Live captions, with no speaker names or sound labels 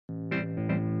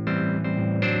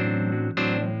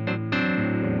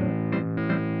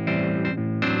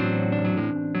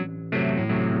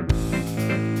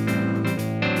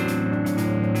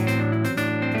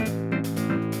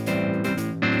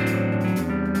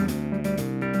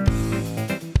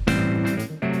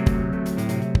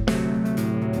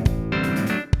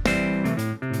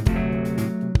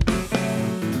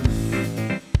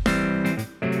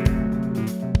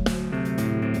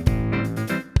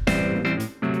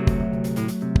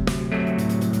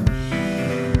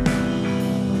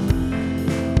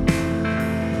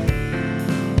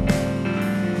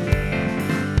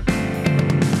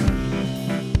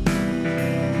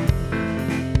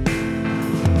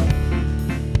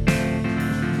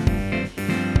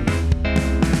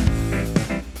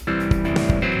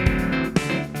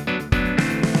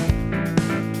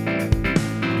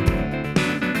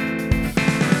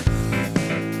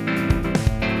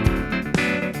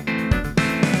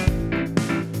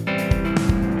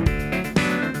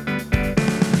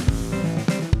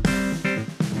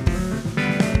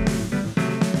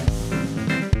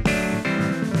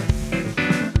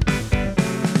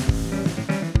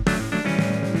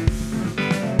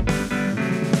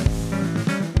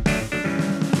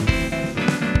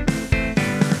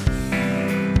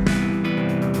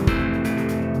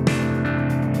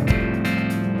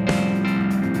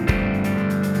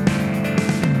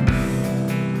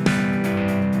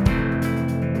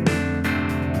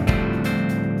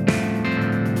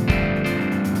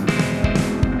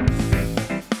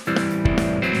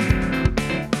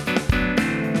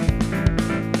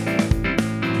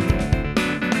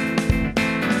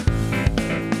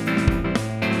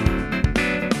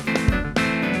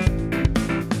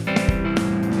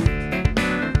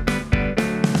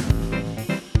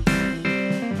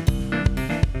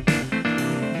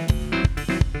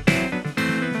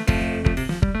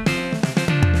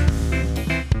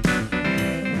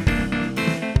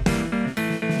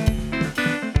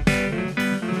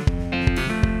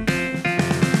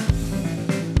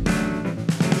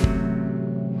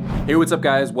Hey, what's up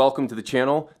guys? Welcome to the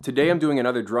channel. Today I'm doing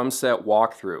another drum set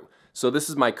walkthrough. So this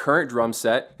is my current drum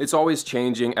set. It's always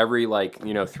changing every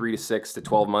 3 to 6 to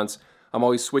 12 months. I'm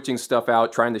always switching stuff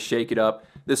out, trying to shake it up.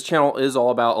 This channel is all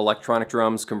about electronic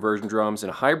drums, conversion drums,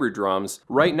 and hybrid drums.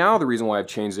 Right now the reason why I've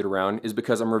changed it around is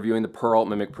because I'm reviewing the Pearl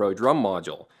Mimic Pro drum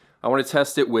module. I want to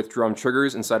test it with drum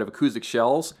triggers inside of acoustic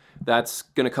shells. That's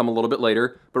going to come a little bit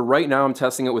later, but right now I'm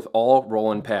testing it with all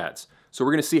Roland pads. So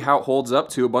we're going to see how it holds up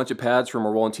to a bunch of pads from a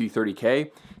Roland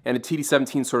TD30k and a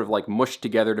TD17 sort of like mushed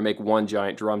together to make one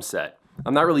giant drum set.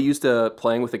 I'm not really used to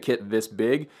playing with a kit this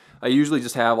big. I usually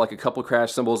just have like a couple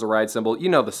crash cymbals, a ride cymbal, you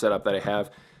know the setup that I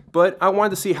have, but I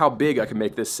wanted to see how big I could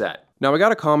make this set. Now I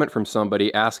got a comment from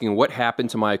somebody asking what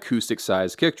happened to my acoustic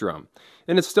size kick drum.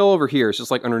 And it's still over here, it's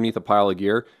just like underneath a pile of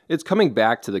gear. It's coming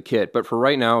back to the kit, but for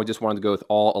right now I just wanted to go with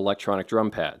all electronic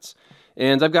drum pads.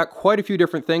 And I've got quite a few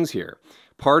different things here.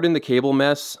 Pardon the cable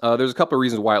mess. There's a couple of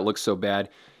reasons why it looks so bad.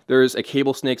 There's a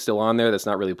cable snake still on there that's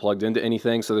not really plugged into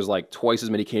anything, so there's like twice as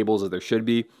many cables as there should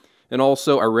be. And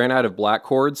also I ran out of black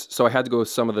cords, so I had to go with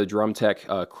some of the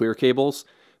DrumTech clear cables.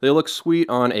 They look sweet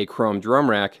on a chrome drum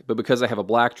rack, but because I have a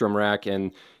black drum rack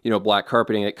and black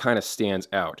carpeting, it kind of stands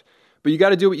out. But you got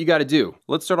to do what you got to do.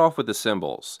 Let's start off with the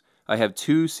cymbals. I have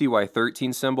 2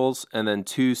 CY13 cymbals and then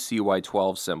 2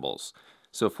 CY12 cymbals.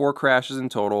 So 4 crashes in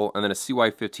total, and then a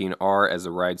CY15R as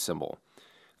a ride cymbal.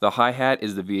 The hi-hat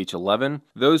is the VH11.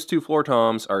 Those 2 floor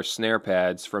toms are snare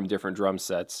pads from different drum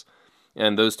sets,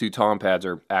 and those 2 tom pads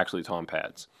are actually tom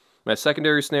pads. My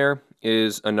secondary snare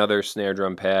is another snare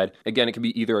drum pad. Again, it can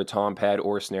be either a tom pad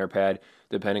or a snare pad,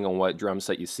 depending on what drum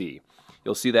set you see.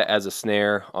 You'll see that as a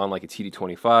snare on like a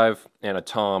TD25 and a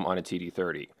tom on a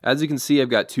TD30. As you can see, I've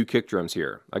got 2 kick drums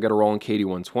here. I got a Roland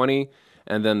TD120,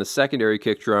 and then the secondary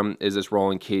kick drum is this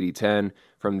Roland TD10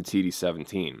 from the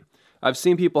TD17. I've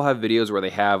seen people have videos where they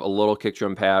have a little kick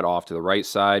drum pad off to the right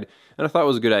side, and I thought it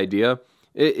was a good idea.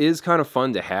 It is kind of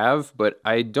fun to have, but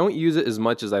I don't use it as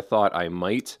much as I thought I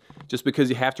might, just because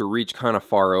you have to reach kind of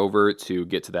far over to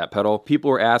get to that pedal. People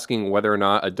were asking whether or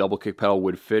not a double kick pedal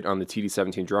would fit on the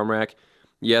TD17 drum rack.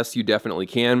 Yes, you definitely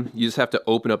can. You just have to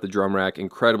open up the drum rack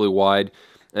incredibly wide,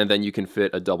 and then you can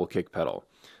fit a double kick pedal.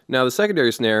 Now the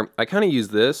secondary snare, I kind of use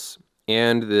this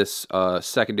and this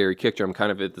secondary kick drum kind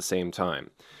of at the same time.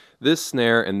 This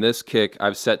snare and this kick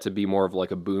I've set to be more of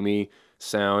like a boomy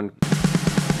sound.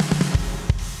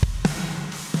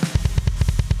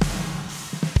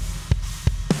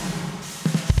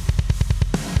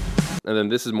 And then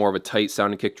this is more of a tight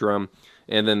sounding kick drum.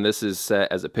 And then this is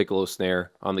set as a piccolo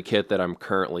snare on the kit that I'm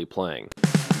currently playing.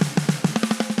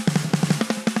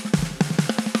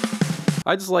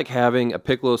 I just like having a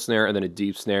piccolo snare and then a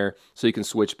deep snare so you can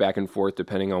switch back and forth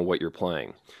depending on what you're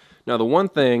playing. Now the one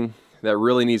thing that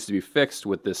really needs to be fixed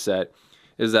with this set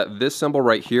is that this cymbal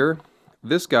right here,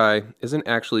 this guy isn't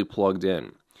actually plugged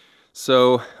in.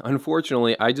 So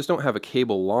unfortunately I just don't have a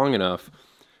cable long enough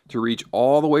to reach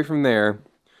all the way from there,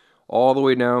 all the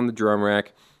way down the drum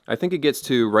rack. I think it gets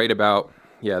to right about,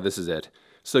 yeah, this is it.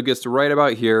 So it gets to right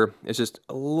about here. It's just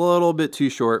a little bit too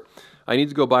short. I need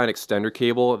to go buy an extender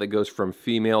cable that goes from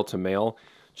female to male.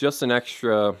 Just an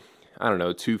extra, I don't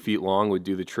know, 2 feet long would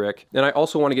do the trick. And I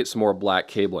also want to get some more black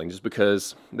cabling just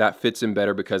because that fits in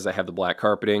better because I have the black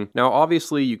carpeting. Now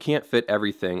obviously you can't fit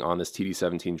everything on this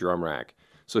TD17 drum rack.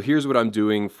 So here's what I'm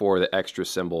doing for the extra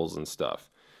cymbals and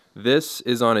stuff. This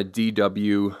is on a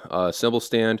DW cymbal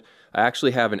stand. I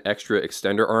actually have an extra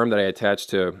extender arm that I attach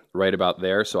to right about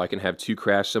there so I can have 2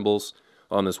 crash cymbals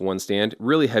on this one stand.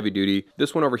 Really heavy duty.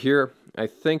 This one over here, I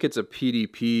think it's a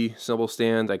PDP cymbal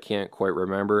stand. I can't quite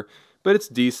remember, but it's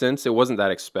decent. It wasn't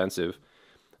that expensive.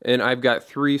 And I've got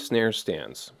 3 snare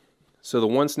stands. So the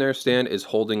one snare stand is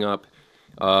holding up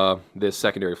this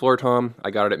secondary floor tom.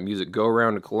 I got it at Music Go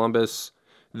Around in Columbus.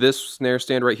 This snare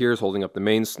stand right here is holding up the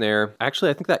main snare.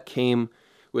 Actually, I think that came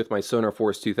with my Sonar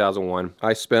Force 2001.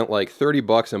 I spent like 30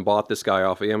 bucks and bought this guy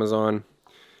off of Amazon.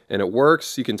 And it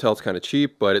works. You can tell it's kind of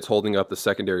cheap, but it's holding up the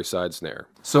secondary side snare.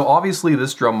 So obviously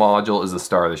this drum module is the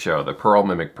star of the show, the Pearl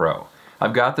Mimic Pro.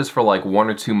 I've got this for like 1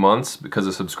 or 2 months because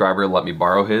a subscriber let me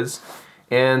borrow his.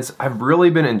 And I've really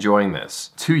been enjoying this.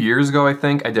 2 years ago, I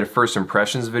think, I did a first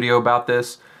impressions video about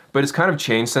this, but it's kind of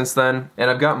changed since then, and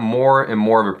I've got more and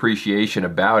more of appreciation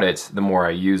about it the more I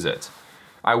use it.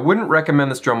 I wouldn't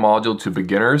recommend this drum module to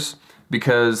beginners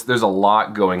because there's a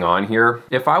lot going on here.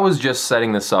 If I was just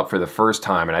setting this up for the first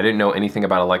time and I didn't know anything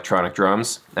about electronic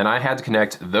drums, and I had to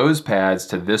connect those pads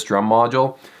to this drum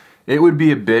module, it would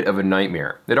be a bit of a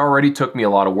nightmare. It already took me a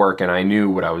lot of work and I knew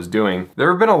what I was doing. There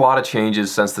have been a lot of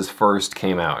changes since this first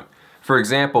came out. For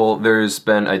example, there's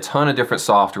been a ton of different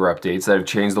software updates that have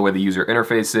changed the way the user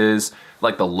interface is,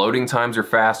 like the loading times are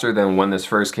faster than when this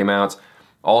first came out.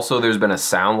 Also, there's been a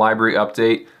sound library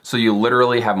update, so you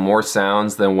literally have more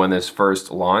sounds than when this first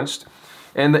launched.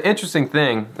 And the interesting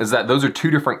thing is that those are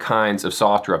two different kinds of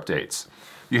software updates.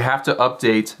 You have to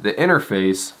update the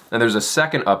interface, and there's a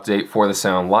second update for the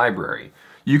sound library.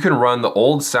 You can run the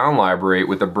old sound library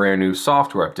with a brand new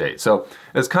software update. So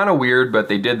it's kind of weird, but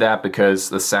they did that because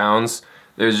the sounds,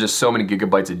 there's just so many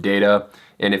gigabytes of data,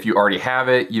 and if you already have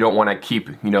it, you don't want to keep,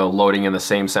 loading in the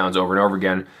same sounds over and over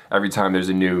again every time there's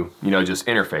a new, just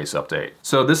interface update.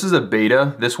 So this is a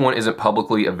beta. This one isn't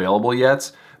publicly available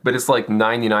yet, but it's like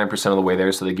 99% of the way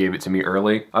there, so they gave it to me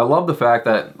early. I love the fact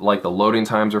that like the loading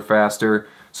times are faster.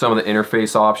 Some of the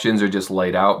interface options are just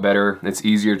laid out better. It's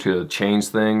easier to change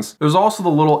things. There's also the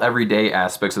little everyday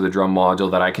aspects of the drum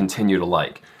module that I continue to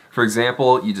like. For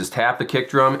example, you just tap the kick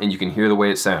drum and you can hear the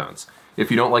way it sounds. If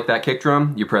you don't like that kick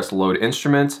drum, you press load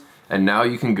instrument, and now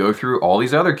you can go through all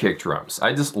these other kick drums.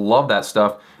 I just love that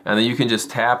stuff, and then you can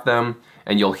just tap them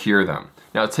and you'll hear them.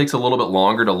 Now it takes a little bit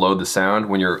longer to load the sound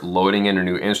when you're loading in a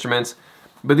new instrument,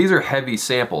 but these are heavy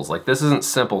samples. Like, this isn't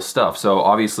simple stuff, so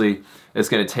obviously it's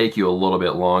gonna take you a little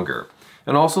bit longer.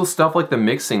 And also stuff like the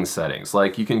mixing settings,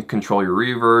 like you can control your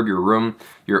reverb, your room,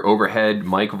 your overhead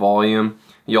mic volume.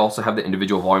 You also have the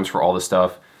individual volumes for all the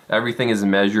stuff. Everything is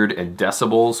measured in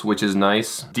decibels, which is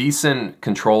nice. Decent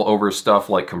control over stuff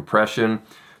like compression.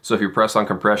 So if you press on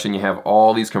compression, you have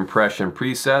all these compression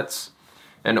presets.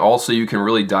 And also you can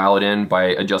really dial it in by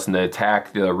adjusting the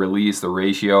attack, the release, the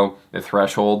ratio, the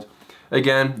threshold.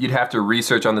 Again, you'd have to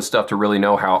research on this stuff to really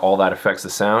know how all that affects the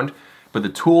sound, but the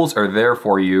tools are there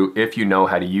for you if you know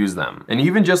how to use them. And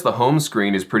even just the home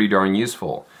screen is pretty darn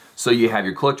useful. So you have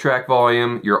your click track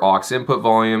volume, your aux input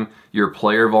volume, your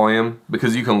player volume,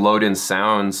 because you can load in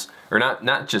sounds, or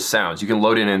not just sounds, you can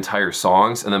load in entire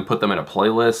songs and then put them in a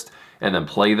playlist and then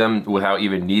play them without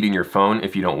even needing your phone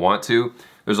if you don't want to.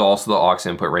 There's also the aux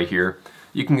input right here.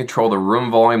 You can control the room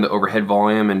volume, the overhead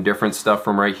volume, and different stuff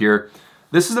from right here.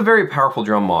 This is a very powerful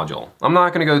drum module. I'm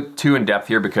not gonna go too in depth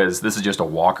here because this is just a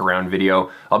walk around video.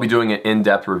 I'll be doing an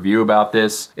in-depth review about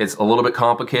this. It's a little bit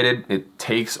complicated. It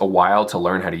takes a while to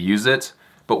learn how to use it,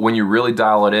 but when you really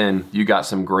dial it in, you got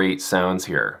some great sounds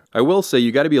here. I will say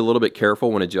you gotta be a little bit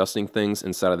careful when adjusting things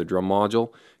inside of the drum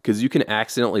module because you can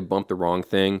accidentally bump the wrong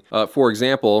thing. For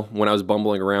example, when I was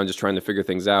bumbling around just trying to figure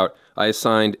things out, I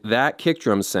assigned that kick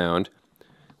drum sound,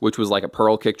 which was like a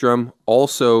pearl kick drum,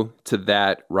 also to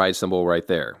that ride cymbal right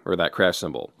there, or that crash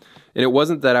cymbal. And it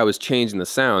wasn't that I was changing the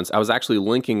sounds, I was actually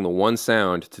linking the one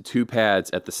sound to two pads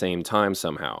at the same time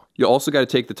somehow. You also gotta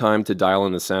take the time to dial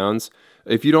in the sounds.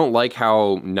 If you don't like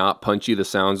how not punchy the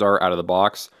sounds are out of the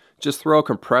box, just throw a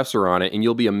compressor on it and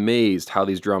you'll be amazed how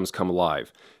these drums come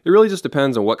alive. It really just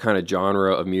depends on what kind of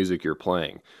genre of music you're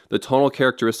playing. The tonal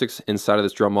characteristics inside of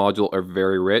this drum module are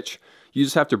very rich. You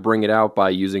just have to bring it out by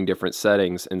using different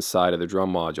settings inside of the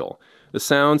drum module. The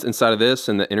sounds inside of this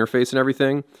and the interface and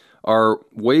everything are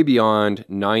way beyond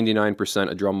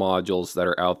 99% of drum modules that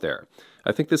are out there.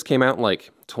 I think this came out in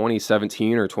like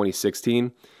 2017 or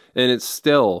 2016, and it's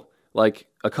still like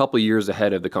a couple years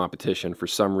ahead of the competition for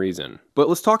some reason. But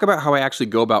let's talk about how I actually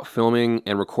go about filming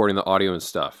and recording the audio and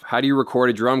stuff. How do you record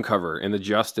a drum cover in the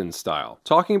Justin style?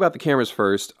 Talking about the cameras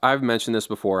first, I've mentioned this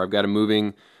before. I've got a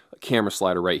moving camera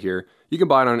slider right here. You can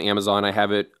buy it on Amazon. I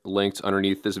have it linked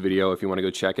underneath this video if you want to go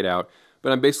check it out.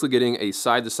 But I'm basically getting a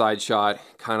side-to-side shot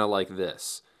kind of like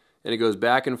this. And it goes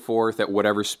back and forth at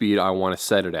whatever speed I want to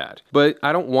set it at. But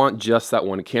I don't want just that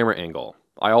one camera angle.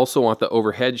 I also want the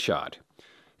overhead shot.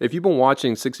 If you've been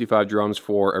watching 65 drums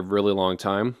for a really long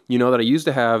time, you know that I used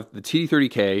to have the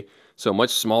TD30k, so much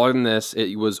smaller than this.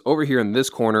 It was over here in this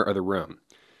corner of the room.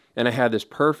 And I had this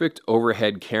perfect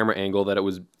overhead camera angle that it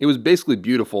was basically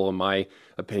beautiful in my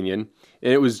opinion.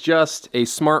 And it was just a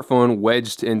smartphone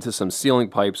wedged into some ceiling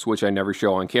pipes, which I never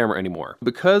show on camera anymore.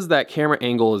 Because that camera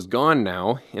angle is gone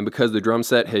now, and because the drum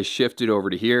set has shifted over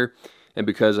to here, and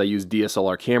because I use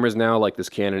DSLR cameras now, like this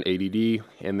Canon 80D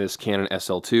and this Canon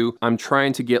SL2, I'm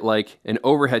trying to get like an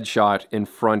overhead shot in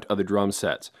front of the drum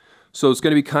set. So it's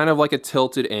going to be kind of like a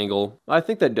tilted angle. I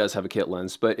think that does have a kit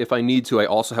lens, but if I need to, I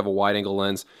also have a wide angle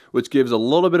lens, which gives a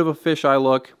little bit of a fisheye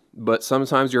look, but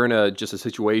sometimes you're in just a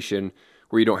situation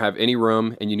where you don't have any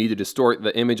room and you need to distort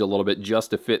the image a little bit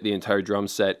just to fit the entire drum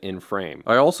set in frame.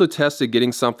 I also tested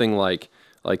getting something like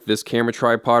this camera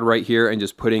tripod right here and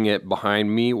just putting it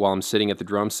behind me while I'm sitting at the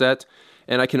drum set.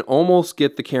 And I can almost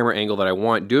get the camera angle that I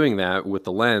want doing that with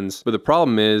the lens, but the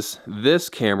problem is this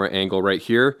camera angle right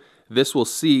here, this will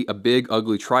see a big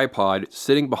ugly tripod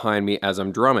sitting behind me as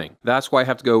I'm drumming. That's why I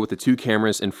have to go with the 2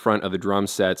 cameras in front of the drum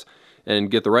set and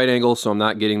get the right angle so I'm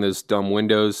not getting those dumb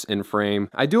windows in frame.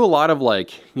 I do a lot of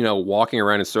like, you know, walking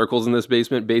around in circles in this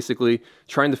basement, basically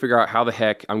trying to figure out how the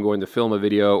heck I'm going to film a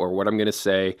video or what I'm going to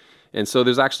say. And so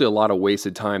there's actually a lot of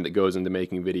wasted time that goes into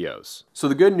making videos. So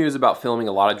the good news about filming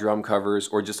a lot of drum covers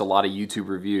or just a lot of YouTube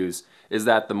reviews is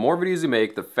that the more videos you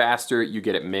make, the faster you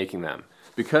get at making them.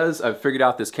 Because I've figured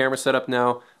out this camera setup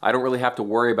now, I don't really have to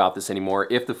worry about this anymore.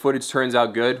 If the footage turns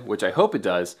out good, which I hope it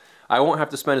does, I won't have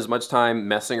to spend as much time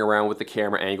messing around with the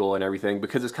camera angle and everything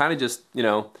because it's kind of just, you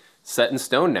know, set in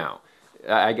stone now.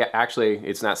 Actually,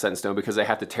 it's not set in stone because I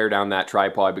have to tear down that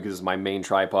tripod because it's my main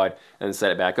tripod and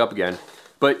set it back up again.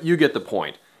 But you get the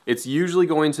point. It's usually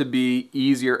going to be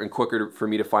easier and quicker for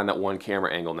me to find that one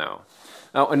camera angle now.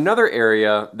 Now, another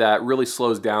area that really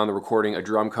slows down the recording of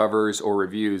drum covers or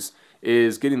reviews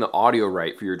is getting the audio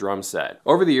right for your drum set.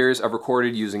 Over the years, I've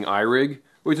recorded using iRig,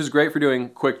 which is great for doing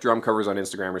quick drum covers on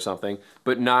Instagram or something,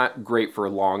 but not great for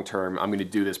long term. I'm gonna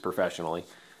do this professionally.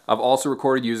 I've also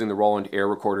recorded using the Roland Air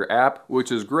Recorder app,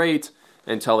 which is great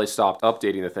until they stopped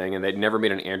updating the thing, and they'd never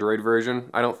made an Android version,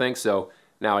 I don't think, so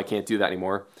now I can't do that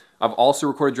anymore. I've also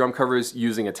recorded drum covers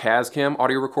using a Tascam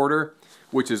audio recorder,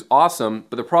 which is awesome,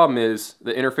 but the problem is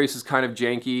the interface is kind of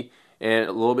janky and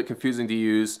a little bit confusing to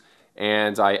use,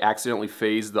 and I accidentally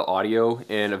phased the audio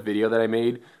in a video that I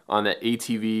made on the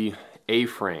ATV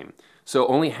A-frame. So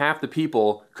only half the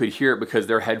people could hear it because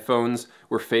their headphones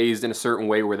were phased in a certain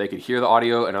way where they could hear the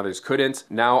audio and others couldn't.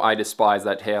 Now I despise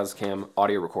that Tascam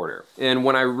audio recorder. And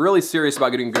when I'm really serious about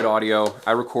getting good audio,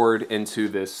 I record into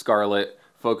this Scarlett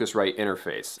Focusrite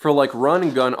interface. For like run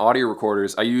and gun audio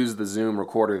recorders, I use the Zoom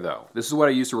recorder though. This is what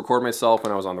I used to record myself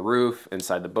when I was on the roof,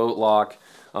 inside the boat lock,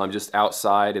 just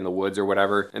outside in the woods or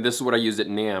whatever. And this is what I used at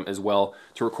NAMM as well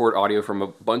to record audio from a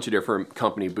bunch of different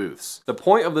company booths. The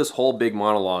point of this whole big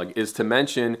monologue is to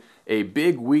mention a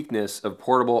big weakness of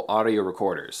portable audio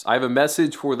recorders. I have a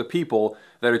message for the people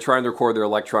that are trying to record their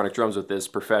electronic drums with this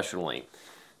professionally.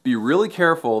 Be really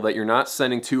careful that you're not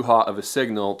sending too hot of a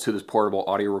signal to this portable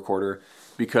audio recorder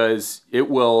because it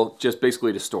will just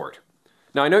basically distort.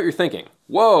 Now I know what you're thinking.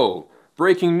 Whoa!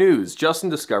 Breaking news,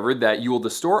 Justin discovered that you will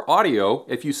distort audio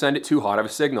if you send it too hot of a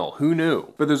signal. Who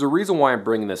knew? But there's a reason why I'm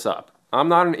bringing this up. I'm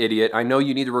not an idiot. I know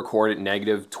you need to record at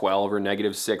 -12 or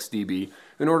 -6 dB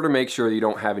in order to make sure that you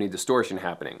don't have any distortion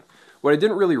happening. What I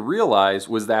didn't really realize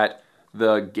was that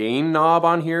the gain knob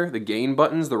on here, the gain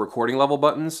buttons, the recording level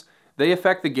buttons, they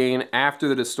affect the gain after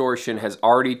the distortion has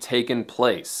already taken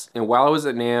place. And while I was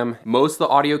at NAMM, most of the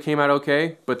audio came out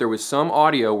okay, but there was some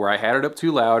audio where I had it up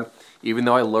too loud, even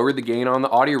though I lowered the gain on the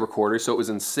audio recorder so it was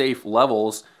in safe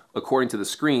levels according to the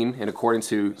screen and according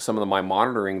to some of my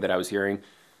monitoring that I was hearing.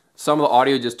 Some of the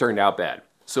audio just turned out bad.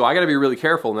 So I gotta be really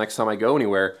careful next time I go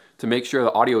anywhere to make sure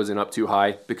the audio isn't up too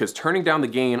high because turning down the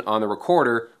gain on the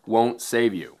recorder won't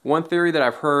save you. One theory that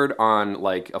I've heard on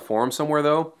like a forum somewhere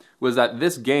though was that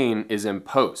this gain is in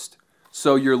post.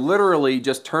 So you're literally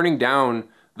just turning down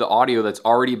the audio that's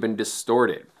already been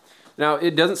distorted. Now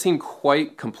it doesn't seem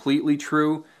quite completely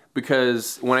true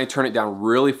because when I turn it down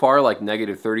really far, like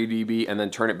 -30 dB and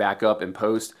then turn it back up in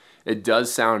post, it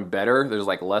does sound better. There's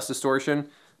like less distortion.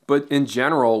 But in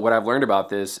general, what I've learned about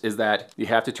this is that you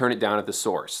have to turn it down at the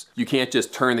source. You can't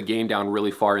just turn the gain down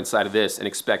really far inside of this and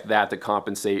expect that to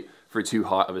compensate for too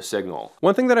hot of a signal.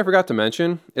 One thing that I forgot to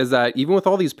mention is that even with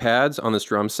all these pads on this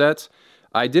drum set,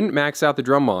 I didn't max out the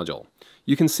drum module.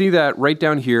 You can see that right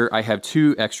down here I have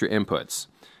 2 extra inputs.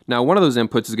 Now one of those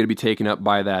inputs is going to be taken up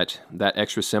by that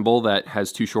extra cymbal that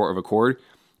has too short of a cord,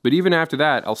 but even after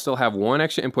that I'll still have 1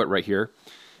 extra input right here,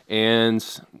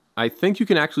 and I think you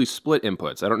can actually split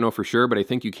inputs. I don't know for sure, but I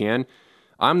think you can.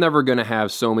 I'm never going to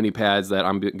have so many pads that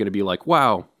I'm going to be like,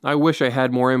 wow, I wish I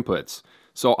had more inputs.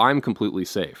 So I'm completely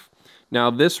safe. Now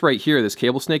this right here, this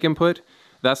cable snake input,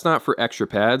 that's not for extra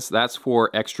pads, that's for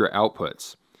extra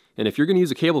outputs. And if you're going to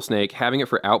use a cable snake, having it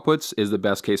for outputs is the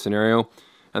best case scenario.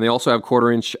 And they also have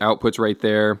 1/4" outputs right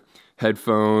there,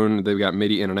 headphone, they've got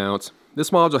MIDI in and out.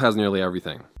 This module has nearly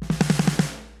everything.